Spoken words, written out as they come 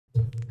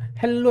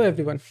Hello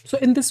everyone. So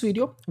in this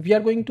video, we are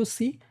going to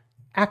see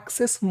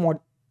access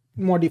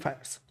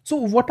modifiers. So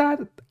what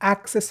are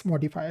access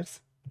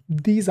modifiers?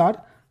 These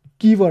are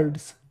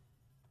keywords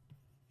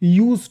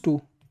used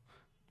to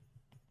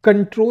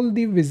control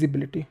the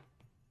visibility.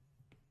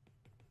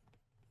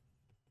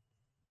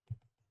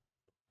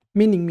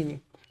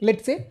 Meaning,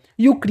 let's say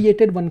you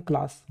created one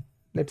class.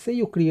 Let's say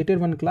you created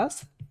one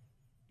class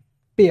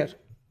pair.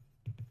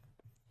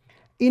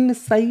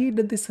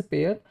 Inside this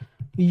pair,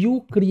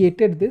 you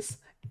created this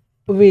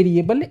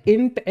variable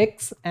int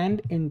x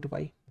and int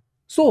y.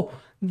 So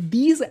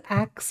these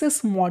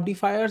access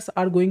modifiers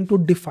are going to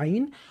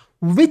define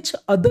which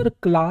other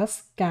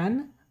class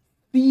can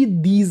see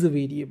these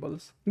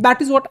variables.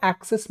 That is what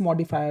access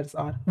modifiers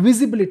are.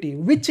 Visibility,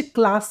 which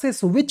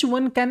classes, which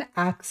one can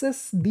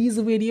access these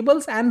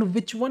variables and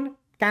which one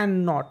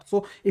cannot.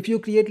 So if you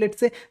create, let's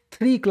say,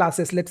 three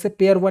classes, let's say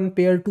pair 1,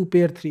 pair 2,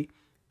 pair 3.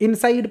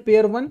 Inside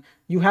pair 1,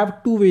 you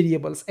have two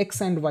variables x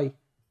and y.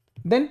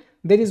 Then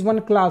there is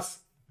one class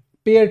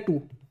pair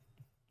 2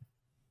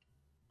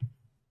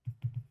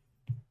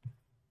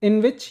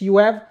 in which you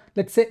have,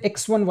 let's say,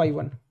 x1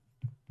 y1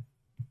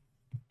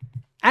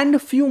 and a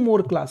few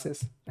more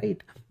classes,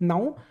 right?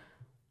 Now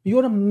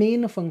your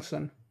main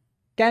function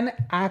can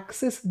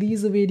access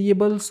these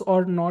variables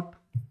or not.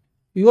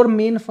 Your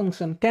main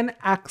function can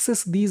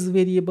access these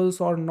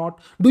variables or not.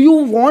 Do you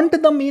want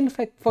the main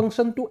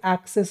function to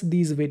access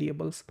these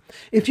variables?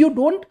 If you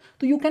don't,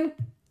 so you can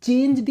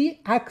change the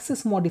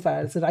access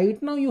modifiers. Right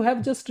now you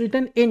have just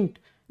written int.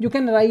 You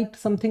can write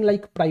something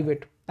like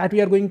private, that we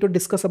are going to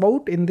discuss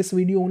about in this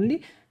video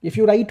only. If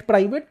you write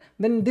private,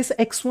 then this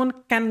x1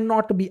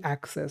 cannot be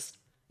accessed.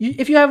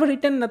 If you have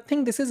written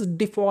nothing, this is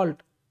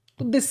default.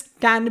 So this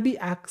can be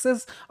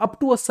accessed up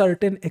to a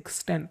certain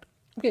extent.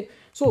 Okay,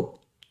 so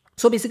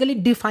basically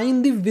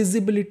define the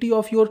visibility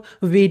of your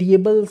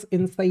variables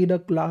inside a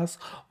class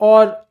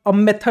or a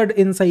method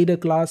inside a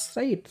class,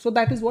 right? So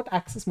that is what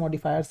access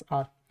modifiers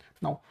are.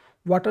 Now,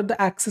 what are the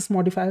access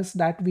modifiers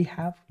that we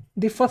have?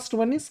 The first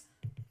one is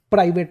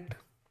private.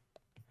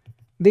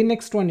 The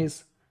next one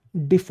is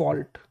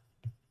default.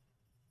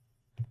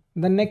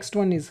 The next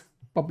one is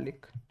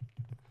public.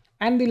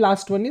 And the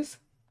last one is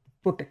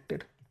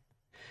protected.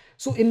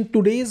 So in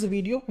today's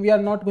video, we are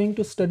not going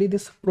to study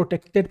this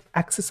protected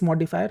access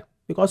modifier,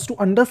 because to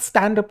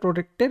understand a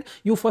protected,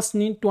 you first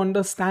need to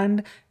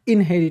understand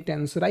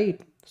inheritance, right?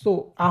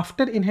 So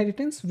after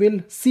inheritance,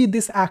 we'll see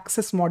this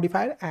access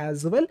modifier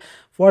as well.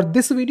 For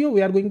this video,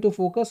 we are going to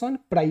focus on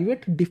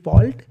private,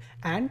 default,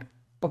 and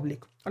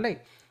public. All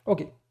right.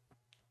 Okay.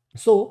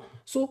 So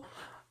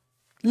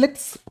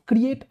let's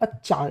create a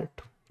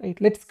chart, right?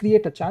 Let's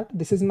create a chart.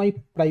 This is my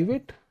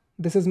private,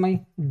 this is my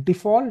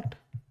default,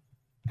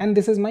 and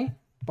this is my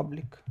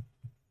public.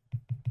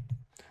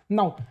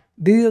 Now,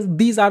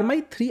 these are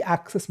my three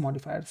access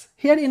modifiers.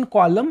 Here in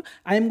column,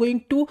 I am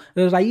going to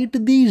write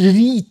the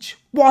reach,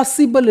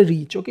 possible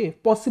reach. Okay,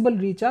 possible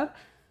reach are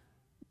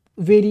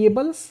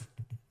variables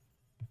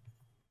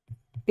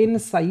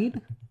inside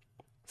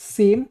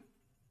same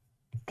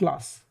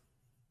class.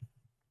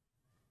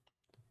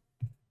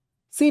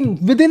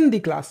 Same within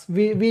the class,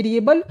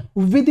 variable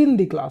within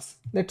the class.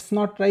 Let's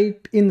not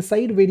write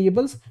inside,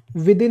 variables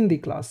within the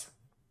class.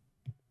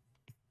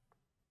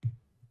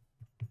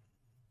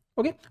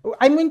 Okay,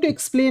 I'm going to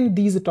explain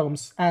these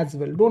terms as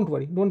well. Don't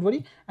worry.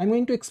 I'm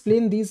going to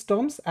explain these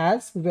terms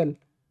as well.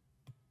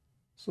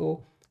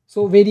 So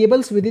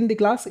variables within the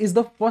class is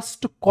the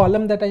first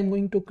column that I'm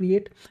going to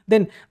create.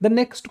 Then the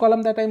next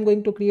column that I'm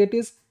going to create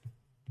is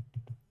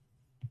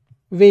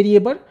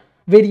variable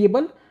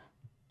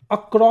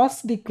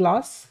across the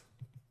class,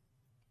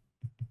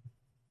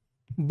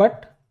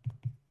 but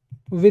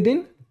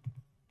within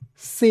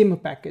same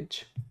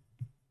package.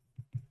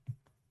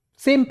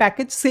 Same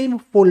package, same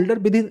folder,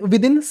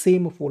 within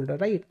same folder,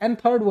 right? And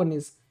third one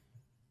is,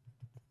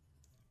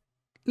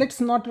 let's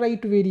not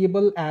write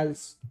variable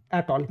as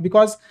at all,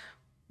 because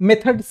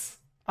methods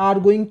are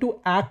going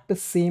to act the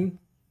same,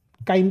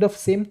 kind of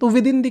same. So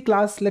within the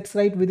class, let's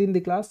write within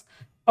the class,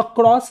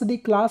 across the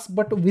class,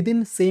 but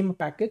within same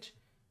package.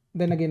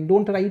 Then again,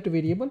 don't write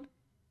variable,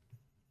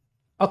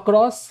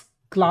 across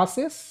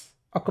classes,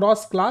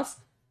 across class,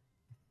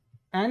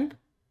 and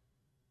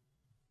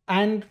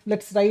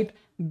let's write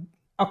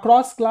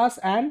across class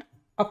and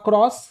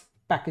across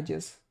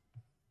packages.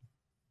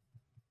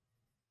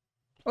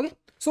 Okay,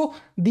 so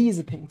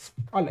these things.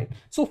 All right,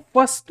 so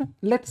first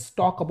let's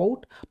talk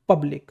about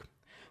public.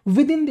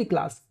 Within the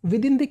class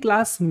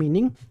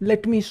meaning,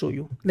 let me show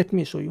you.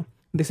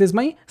 This is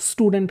my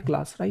student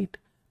class, right?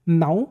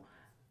 Now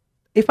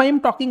if I am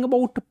talking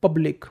about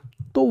public,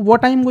 so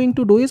what I am going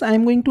to do is I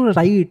am going to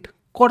write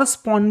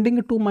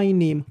corresponding to my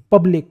name,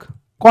 public,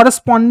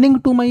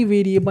 corresponding to my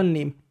variable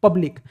name,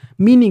 public,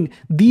 meaning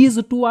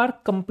these two are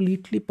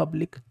completely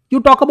public. You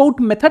talk about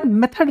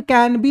method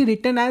can be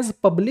written as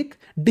public,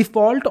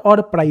 default,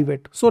 or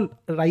private. So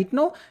right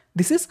now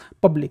this is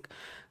public.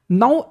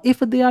 Now if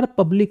they are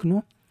public,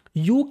 no,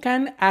 you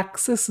can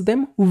access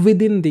them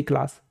within the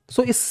class.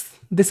 So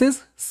this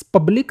is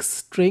public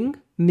string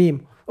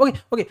name.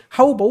 Okay,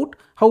 how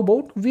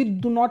about we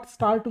do not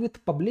start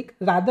with public,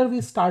 rather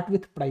we start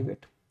with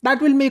private.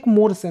 That will make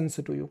more sense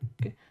to you.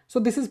 Okay, so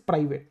this is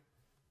private.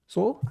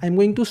 So I'm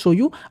going to show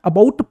you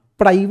about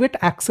private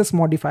access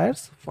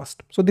modifiers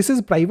first. So this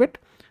is private.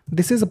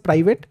 This is a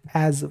private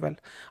as well.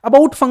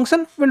 About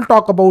function, we'll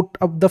talk about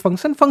the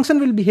function. Function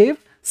will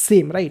behave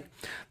same, right?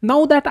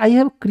 Now that I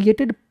have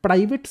created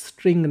private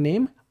string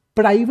name,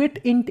 private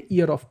int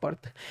year of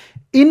birth,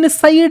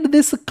 inside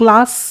this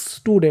class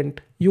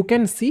student, you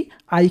can see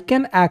I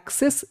can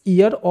access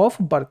year of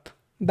birth.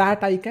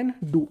 That I can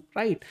do,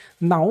 right?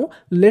 Now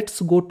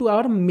let's go to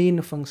our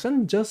main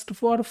function just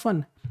for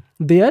fun.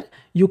 There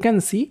you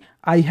can see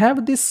I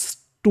have this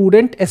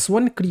student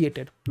S1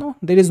 created. No,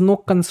 there is no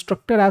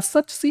constructor as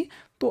such. See,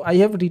 so I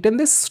have written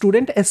this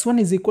student S1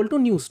 is equal to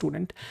new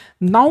student.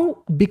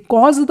 Now,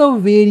 because the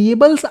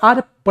variables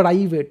are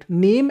private,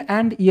 name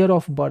and year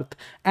of birth,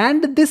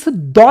 and this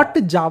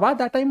 .java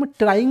that I'm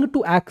trying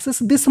to access,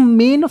 this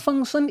main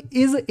function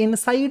is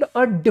inside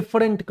a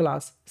different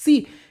class.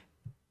 See,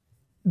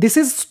 this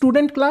is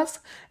student class.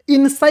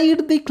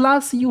 Inside the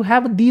class you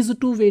have these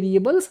two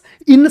variables.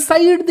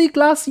 Inside the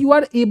class you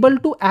are able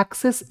to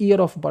access year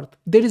of birth.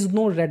 There is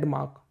no red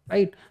mark,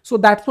 right? So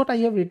that's what I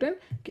have written.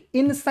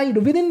 Inside,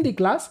 within the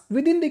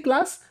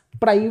class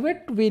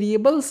private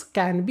variables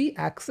can be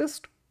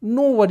accessed.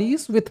 No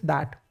worries with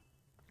that.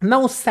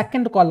 Now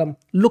second column,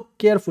 look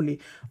carefully,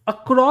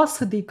 across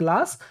the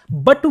class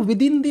but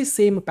within the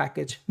same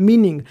package,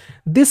 meaning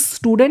this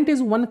student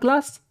is one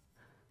class,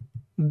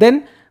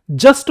 then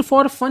just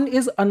for fun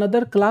is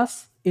another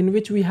class in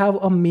which we have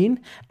a main,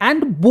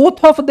 and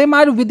both of them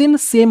are within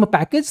same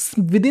package,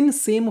 within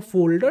same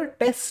folder,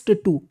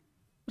 test2,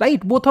 right?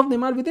 Both of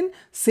them are within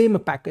same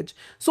package.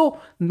 So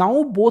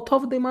now both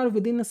of them are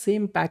within the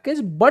same package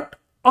but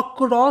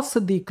across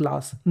the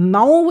class.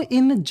 Now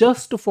in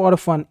just for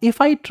fun,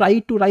 if I try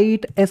to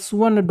write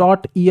s1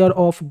 dot year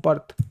of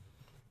birth,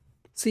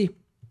 see,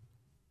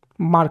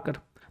 marker,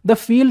 the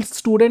field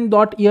student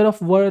dot year of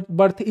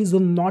birth is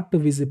not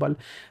visible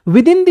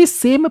within the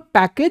same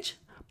package,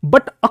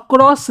 but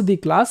across the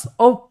class,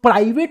 a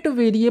private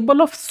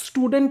variable of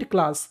student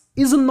class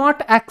is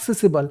not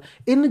accessible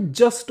in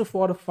just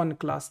for fun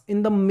class,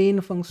 in the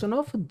main function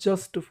of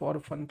just for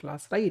fun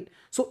class, right?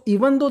 So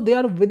even though they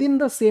are within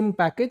the same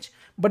package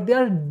but they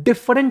are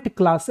different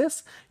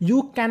classes,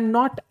 you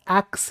cannot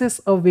access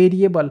a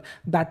variable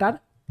that are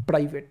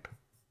private.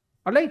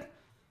 All right,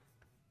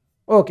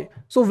 okay,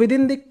 so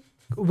within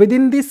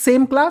the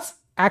same class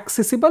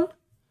accessible,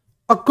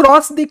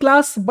 across the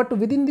class but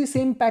within the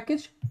same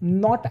package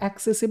not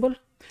accessible.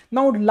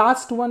 Now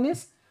last one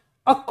is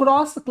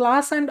across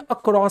class and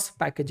across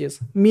packages,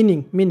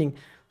 meaning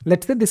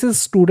let's say this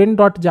is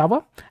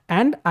student.java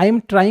and I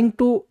am trying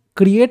to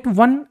create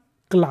one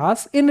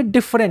class in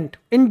different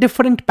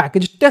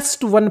package,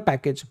 test1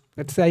 package.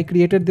 Let's say I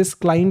created this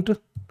client,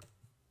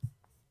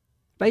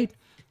 right?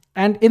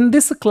 And in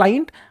this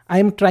client I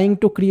am trying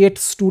to create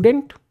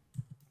student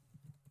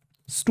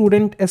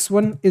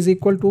S1 is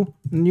equal to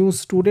new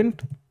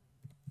student,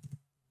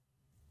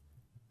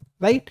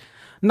 right?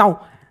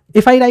 Now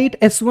if I write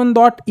s1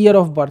 dot year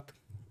of birth,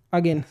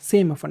 again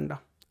same funda,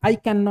 I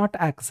cannot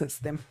access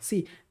them.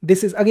 See,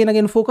 this is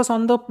again focus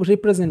on the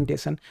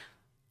representation.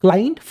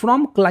 Client,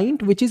 from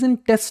client which is in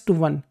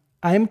test1,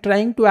 I am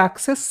trying to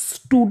access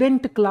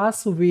student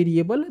class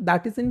variable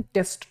that is in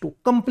test2,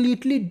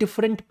 completely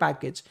different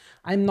package.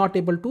 I am not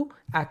able to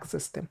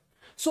access them.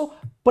 So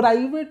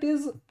private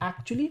is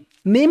actually,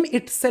 name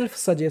itself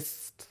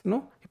suggests,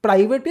 no,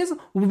 private is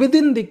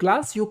within the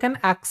class, you can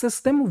access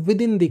them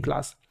within the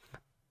class.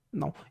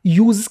 Now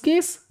use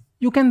case,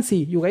 you can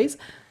see, you guys,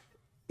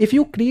 if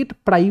you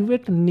create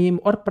private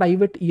name or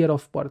private year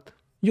of birth,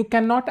 you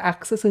cannot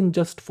access in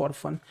just for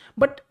fun,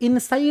 but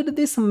inside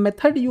this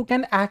method you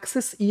can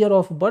access year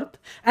of birth,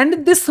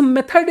 and this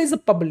method is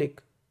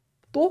public.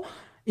 So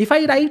if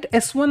I write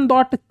s1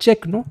 dot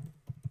check, no,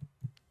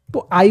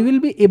 so I will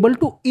be able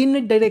to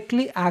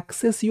indirectly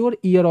access your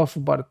year of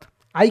birth.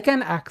 I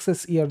can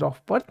access year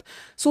of birth.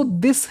 So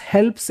this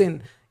helps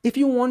in, if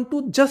you want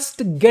to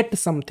just get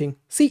something,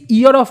 see,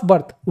 year of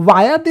birth,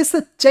 via this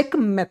check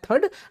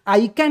method,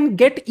 I can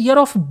get year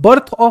of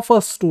birth of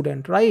a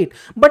student, right?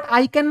 But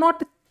I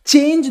cannot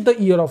change the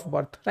year of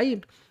birth,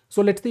 right?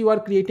 So let's say you are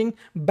creating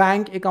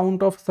bank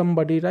account of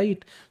somebody,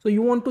 right? So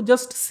you want to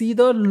just see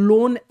the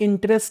loan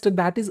interest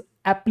that is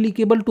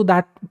applicable to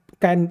that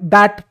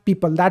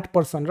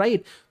person,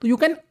 right? So you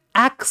can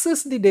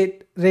access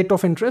the rate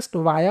of interest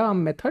via a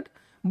method,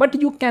 but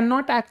you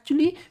cannot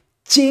actually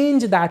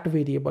change that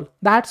variable.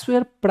 That's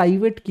where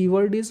private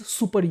keyword is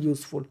super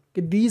useful.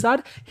 Okay, these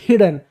are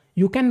hidden.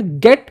 You can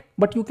get,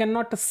 but you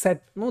cannot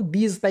set. No,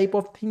 these type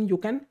of thing you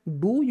can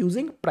do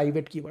using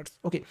private keywords.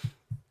 Okay.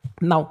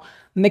 Now,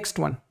 next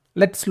one.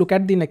 Let's look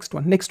at the next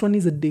one. Next one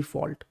is a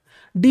default.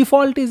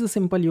 Default is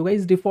simple, you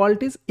guys.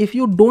 Default is if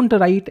you don't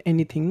write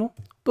anything, no,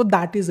 so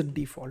that is a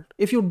default.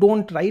 If you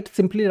don't write,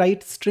 simply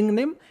write string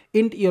name,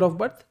 int year of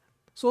birth,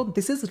 So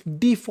this is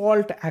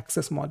default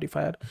access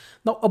modifier.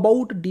 Now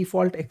about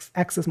default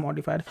access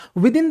modifier,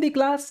 within the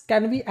class,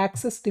 can we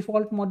access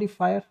default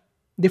modifier,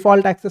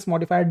 default access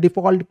modifier,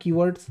 default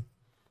keywords?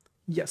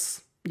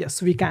 Yes,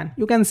 yes, we can.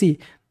 You can see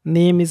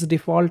name is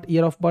default,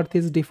 year of birth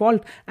is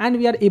default, and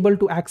we are able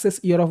to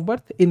access year of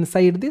birth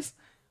inside this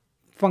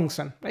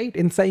function, right?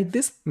 Inside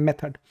this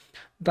method,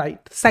 right?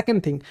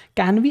 Second thing,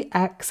 can we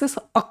access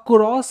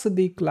across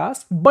the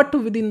class but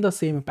within the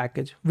same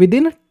package?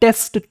 Within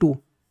test2,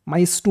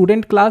 my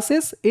student class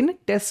is in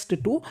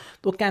test2,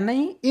 so can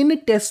I in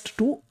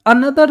test2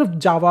 another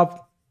Java,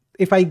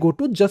 if I go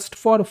to just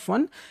for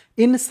fun,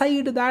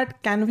 inside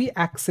that can we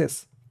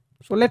access?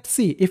 So let's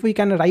see if we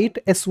can write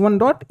s1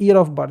 dot year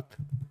of birth,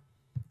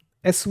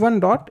 s1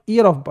 dot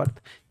year of birth.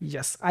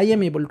 Yes, I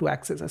am able to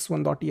access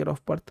s1 dot year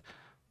of birth.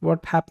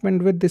 What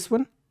happened with this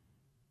one?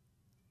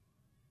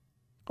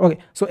 Okay,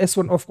 so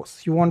s1, of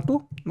course you want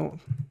to no,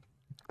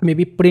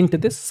 maybe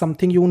print this,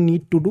 something you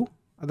need to do,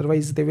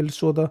 otherwise they will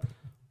show the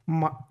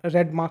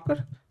red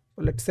marker.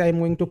 So let's say I'm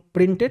going to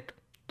print it.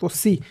 So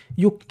see,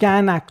 you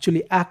can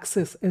actually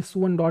access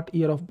s1 dot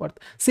year of birth.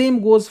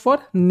 Same goes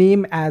for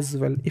name as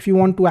well. If you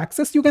want to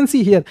access, you can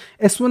see here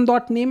s1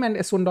 dot name and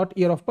s1 dot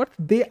year of birth,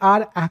 they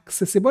are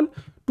accessible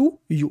to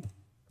you,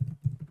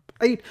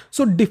 right?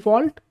 So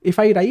default, if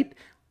I write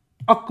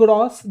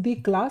across the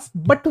class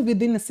but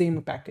within the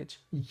same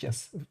package,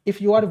 yes, if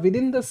you are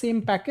within the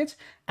same package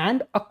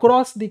and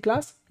across the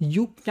class,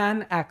 you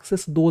can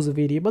access those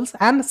variables,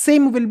 and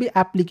same will be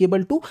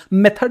applicable to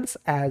methods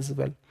as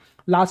well.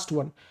 Last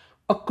one,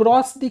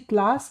 across the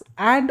class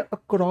and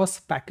across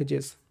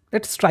packages.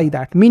 Let's try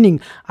that, meaning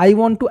I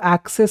want to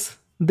access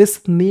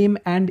this name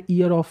and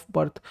year of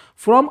birth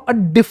from a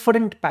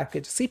different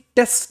package. See,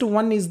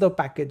 test1 is the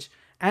package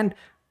and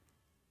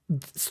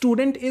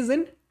student is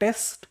in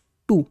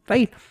test2,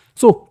 right?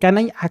 So can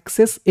I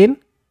access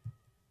in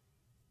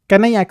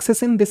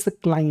this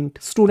client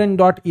student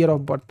dot year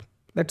of birth?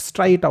 Let's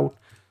try it out.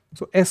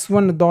 So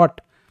s1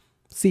 dot,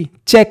 see,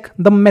 check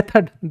the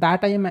method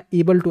that I am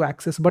able to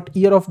access, but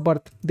year of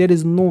birth, there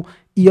is no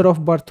year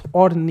of birth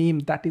or name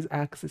that is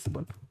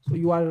accessible. So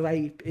you are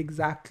right,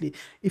 exactly.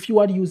 If you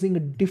are using a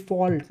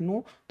default,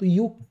 no, so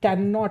you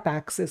cannot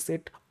access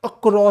it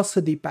across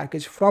the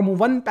package. From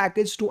one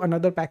package to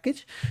another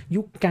package,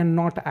 you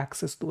cannot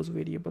access those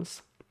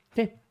variables.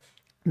 Okay,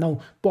 now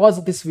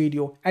pause this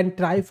video and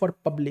try for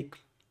public.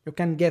 You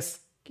can guess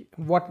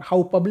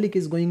how public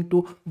is going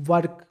to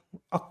work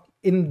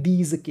in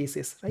these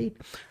cases, right?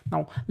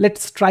 Now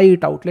let's try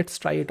it out. Let's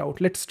try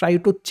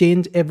to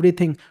change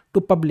everything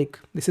to public.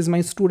 This is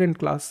my student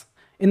class.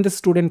 In the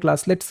student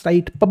class, let's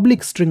write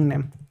public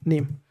string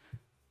name,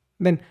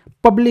 then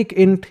public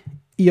int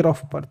year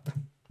of birth.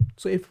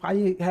 So if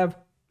I have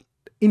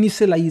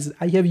initialized,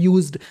 I have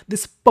used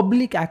this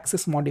public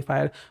access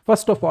modifier.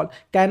 First of all,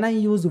 can I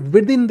use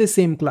within the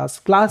same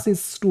class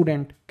is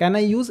student, can I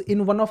use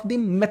in one of the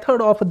method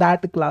of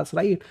that class,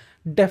 right?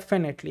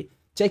 Definitely.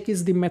 Check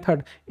is the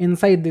method.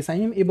 Inside this, I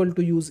am able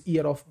to use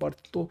year of birth.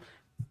 So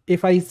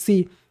if I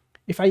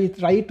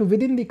write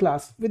within the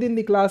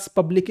class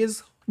public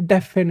is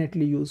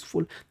definitely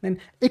useful. Then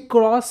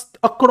across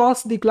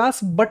the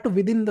class but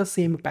within the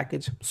same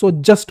package. So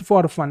just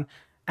for fun,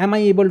 am I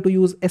able to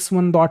use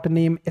s1 dot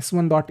name,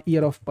 s1 dot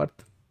year of birth?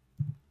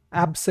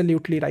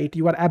 Absolutely right.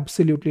 You are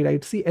absolutely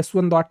right. See,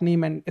 s1 dot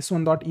name and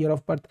s1 dot year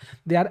of birth,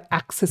 they are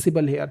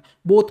accessible here.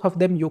 Both of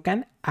them you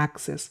can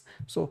access.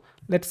 So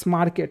let's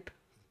mark it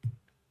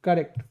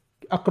correct.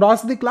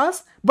 Across the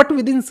class but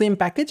within same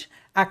package,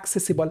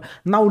 accessible.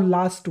 Now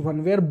last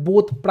one, where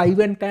both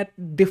private and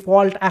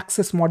default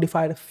access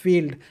modifier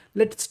failed.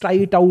 Let's try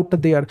it out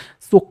there.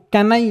 So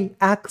can I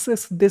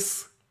access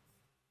this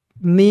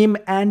name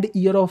and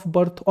year of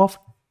birth of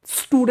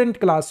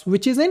student class,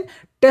 which is in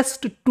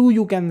test2?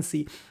 You can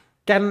see,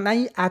 can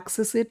I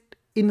access it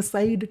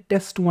inside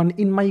test1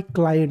 in my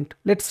client?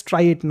 Let's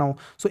try it now.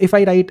 So if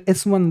I write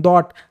s1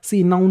 dot,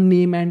 see, now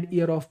name and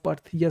year of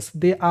birth, yes,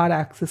 they are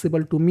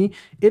accessible to me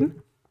in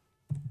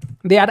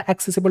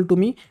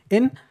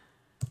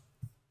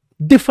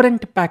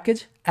different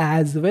package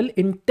as well.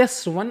 In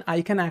test1,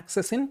 I can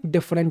access in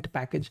different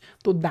package.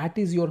 So that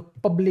is your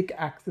public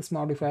access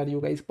modifier, you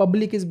guys.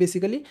 Public is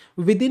basically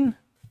within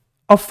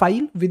a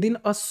file, within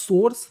a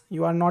source.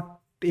 You are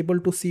not able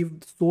to see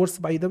the source,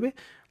 by the way.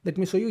 Let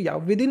me show you. Yeah,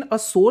 within a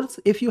source,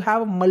 if you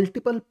have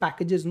multiple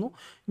packages, no,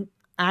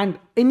 and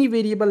any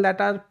variable that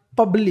are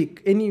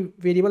public,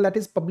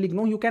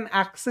 no, you can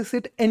access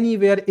it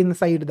anywhere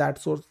inside that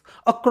source.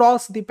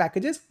 Across the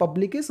packages,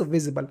 public is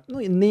visible. No,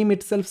 name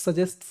itself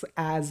suggests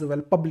as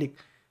well public.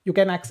 You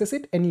can access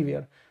it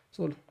anywhere.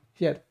 So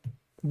here,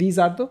 these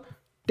are the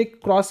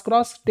tick, cross,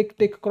 tick,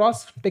 tick,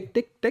 cross, tick,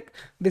 tick, tick.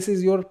 This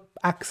is your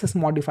access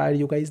modifier,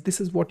 you guys. This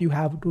is what you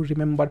have to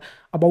remember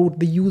about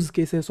the use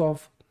cases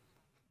of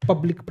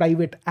public,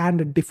 private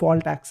and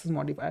default access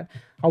modifier.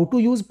 How to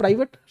use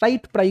private?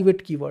 Write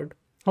private keyword.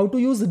 How to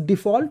use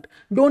default?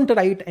 Don't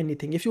write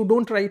anything. If you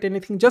don't write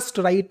anything, just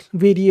write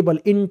variable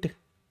int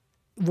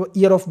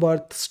year of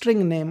birth,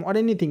 string name, or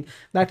anything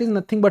that is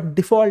nothing but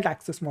default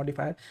access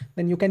modifier,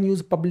 then you can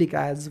use public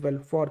as well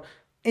for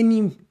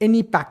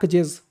any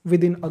packages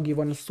within a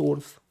given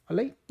source. All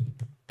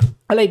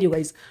right, you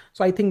guys.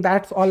 So I think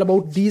that's all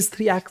about these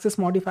 3 access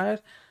modifiers.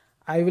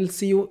 I will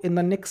see you in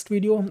the next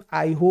video.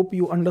 I hope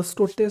you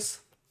understood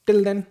this.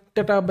 Till then,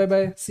 tata, bye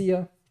bye, see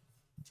ya.